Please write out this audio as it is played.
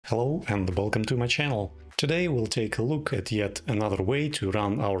Hello and welcome to my channel. Today we'll take a look at yet another way to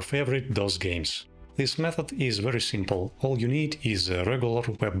run our favorite DOS games. This method is very simple. All you need is a regular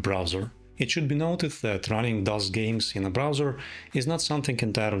web browser. It should be noted that running DOS games in a browser is not something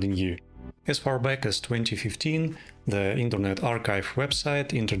entirely new. As far back as 2015, the Internet Archive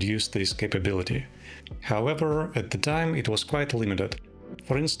website introduced this capability. However, at the time it was quite limited.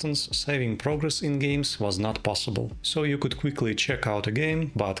 For instance, saving progress in games was not possible, so you could quickly check out a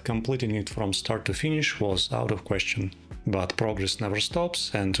game, but completing it from start to finish was out of question. But progress never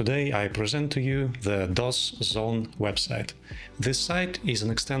stops, and today I present to you the DOS.zone website. This site is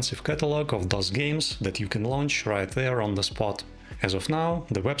an extensive catalog of DOS games that you can launch right there on the spot. As of now,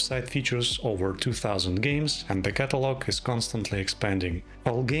 the website features over 2000 games and the catalog is constantly expanding.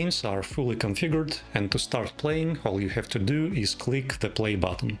 All games are fully configured, and to start playing, all you have to do is click the play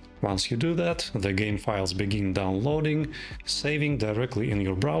button. Once you do that, the game files begin downloading, saving directly in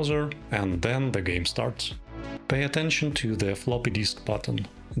your browser, and then the game starts. Pay attention to the floppy disk button.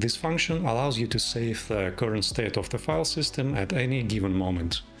 This function allows you to save the current state of the file system at any given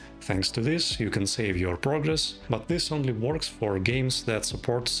moment. Thanks to this, you can save your progress, but this only works for games that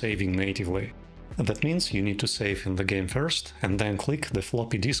support saving natively. That means you need to save in the game first and then click the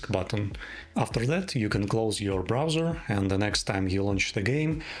floppy disk button. After that, you can close your browser, and the next time you launch the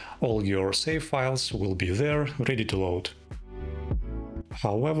game, all your save files will be there, ready to load.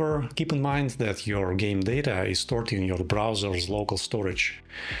 However, keep in mind that your game data is stored in your browser's local storage.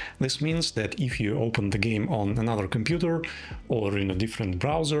 This means that if you open the game on another computer or in a different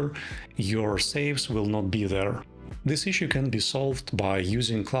browser, your saves will not be there. This issue can be solved by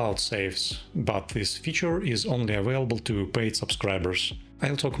using cloud saves, but this feature is only available to paid subscribers.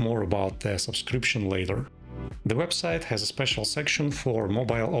 I'll talk more about the subscription later. The website has a special section for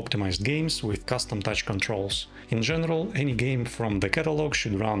mobile-optimized games with custom touch controls. In general, any game from the catalog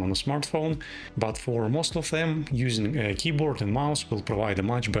should run on a smartphone, but for most of them, using a keyboard and mouse will provide a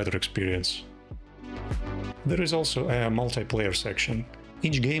much better experience. There is also a multiplayer section.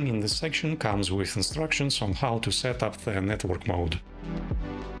 Each game in this section comes with instructions on how to set up the network mode.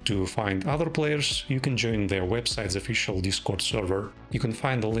 To find other players, you can join their website's official Discord server. You can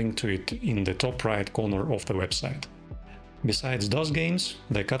find a link to it in the top right corner of the website. Besides DOS games,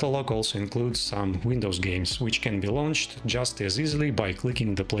 the catalog also includes some Windows games, which can be launched just as easily by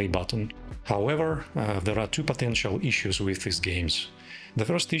clicking the play button. However, there are two potential issues with these games. The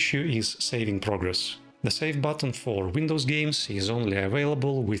first issue is saving progress. The save button for Windows games is only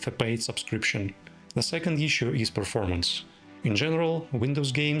available with a paid subscription. The second issue is performance. In general,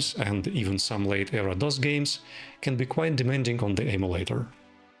 Windows games and even some late-era DOS games can be quite demanding on the emulator.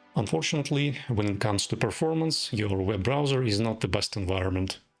 Unfortunately, when it comes to performance, your web browser is not the best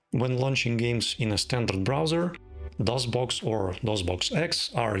environment. When launching games in a standard browser, DOSBox or DOSBox X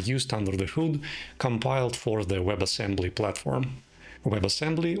are used under the hood, compiled for the WebAssembly platform.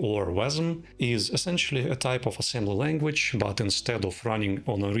 WebAssembly, or WASM, is essentially a type of assembly language, but instead of running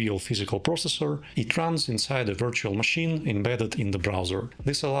on a real physical processor, it runs inside a virtual machine embedded in the browser.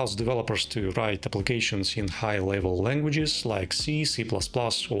 This allows developers to write applications in high-level languages like C, C++,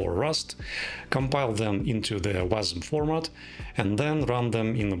 or Rust, compile them into the WASM format, and then run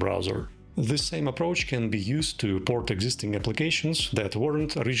them in the browser. This same approach can be used to port existing applications that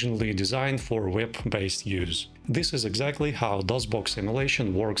weren't originally designed for web-based use. This is exactly how DOSBox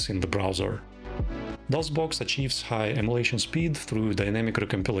emulation works in the browser. DOSBox achieves high emulation speed through dynamic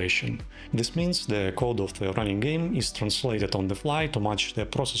recompilation. This means the code of the running game is translated on the fly to match the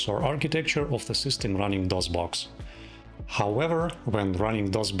processor architecture of the system running DOSBox. However, when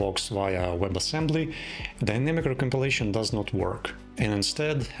running DOSBox via WebAssembly, dynamic recompilation does not work, and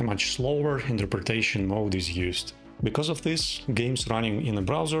instead a much slower interpretation mode is used. Because of this, games running in a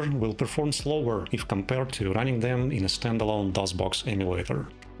browser will perform slower if compared to running them in a standalone DOSBox emulator.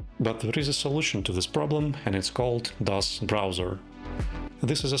 But there is a solution to this problem, and it's called DOS Browser.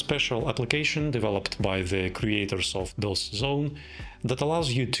 This is a special application developed by the creators of DOS.zone that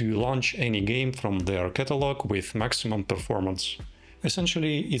allows you to launch any game from their catalog with maximum performance.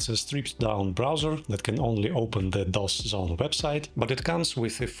 Essentially, it's a stripped-down browser that can only open the DOS.zone website, but it comes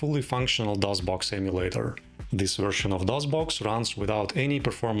with a fully functional DOSBox emulator. This version of DOSBox runs without any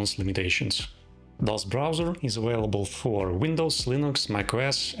performance limitations. DOS Browser is available for Windows, Linux,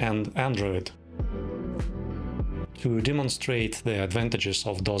 macOS, and Android. To demonstrate the advantages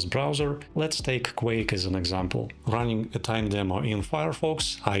of DOS browser, let's take Quake as an example. Running a time demo in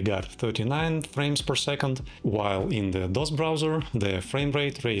Firefox, I got 39 frames per second, while in the DOS browser the frame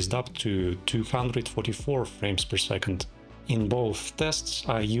rate raised up to 244 frames per second. In both tests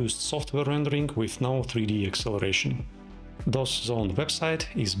I used software rendering with no 3D acceleration. DOS.zone website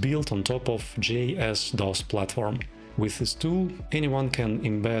is built on top of JS-DOS platform. With this tool, anyone can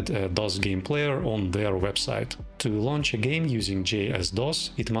embed a DOS game player on their website. To launch a game using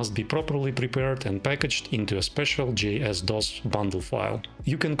JS-DOS, it must be properly prepared and packaged into a special JS-DOS bundle file.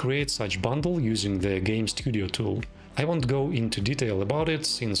 You can create such bundle using the Game Studio tool. I won't go into detail about it,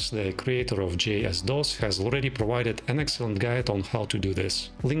 since the creator of JS-DOS has already provided an excellent guide on how to do this.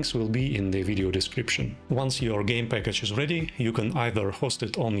 Links will be in the video description. Once your game package is ready, you can either host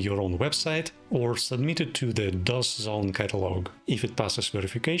it on your own website or submit it to the DOS.zone catalog. If it passes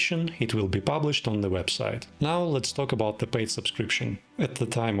verification, it will be published on the website. Now let's talk about the paid subscription. At the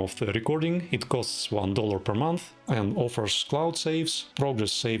time of the recording, it costs $1 per month and offers cloud saves,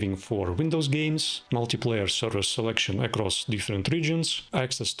 progress saving for Windows games, multiplayer server selection across different regions,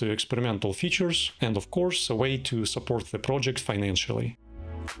 access to experimental features, and of course a way to support the project financially.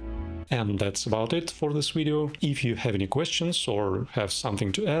 And that's about it for this video. If you have any questions or have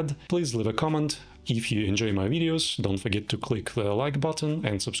something to add, please leave a comment. If you enjoy my videos, don't forget to click the like button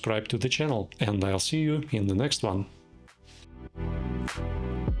and subscribe to the channel, and I'll see you in the next one.